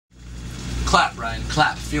Clap, Ryan.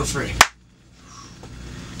 Clap. Feel free.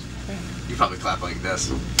 You probably clap like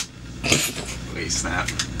this. Wait, snap.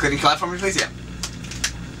 Could you clap for me, please? Yeah.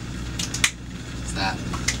 What's that?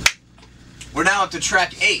 We're now up to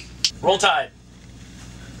track 8. Roll Tide.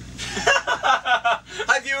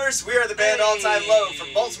 Hi viewers, we are the band All Time Low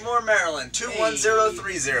from Baltimore, Maryland,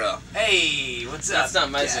 21030. Hey, what's up? That's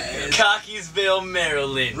not my zip code. Cockeysville,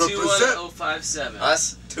 Maryland. Represent. 21057.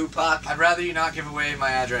 Us, Tupac, I'd rather you not give away my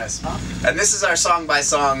address. and this is our song by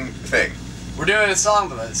song thing. We're doing a song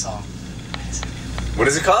by the song. What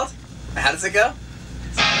is it called? How does it go?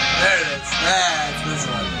 There it is. That's this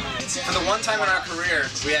one. For the one time in our career,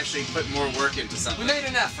 we actually put more work into something We made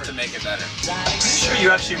an effort. to make it better. Sure, you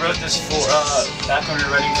actually wrote this for back when we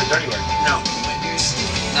were writing for Dirty Work. No.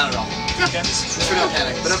 Not at all. Okay. For no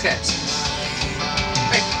panic, but okay.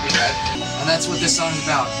 Hey, we tried. And that's what this song's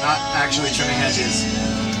about, not actually trimming hedges.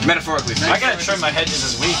 Metaphorically. I gotta trim my hedges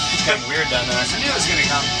this week. It's getting weird down there. I knew it was gonna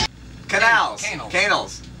come. Canals. Canals.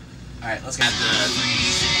 Canals. Alright, let's go. Had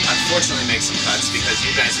to, unfortunately, make some cuts because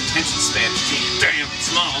you guys' attention span is too damn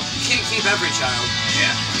small. You can't keep every child. Yeah.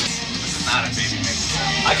 This is not a baby making song.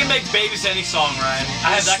 I can make babies any song, Ryan.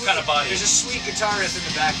 I have that kind of body. There's a sweet guitar riff in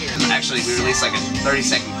the back here. Actually, we released like a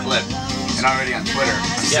 30-second clip, and already on Twitter.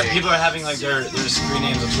 Yeah, people are having like their screen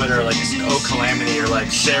names on Twitter like Oh Calamity or like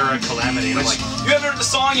Sarah Calamity. And I'm like, you haven't heard the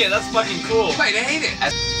song yet? That's fucking cool. You might hate it.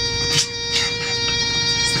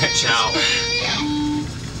 Ciao.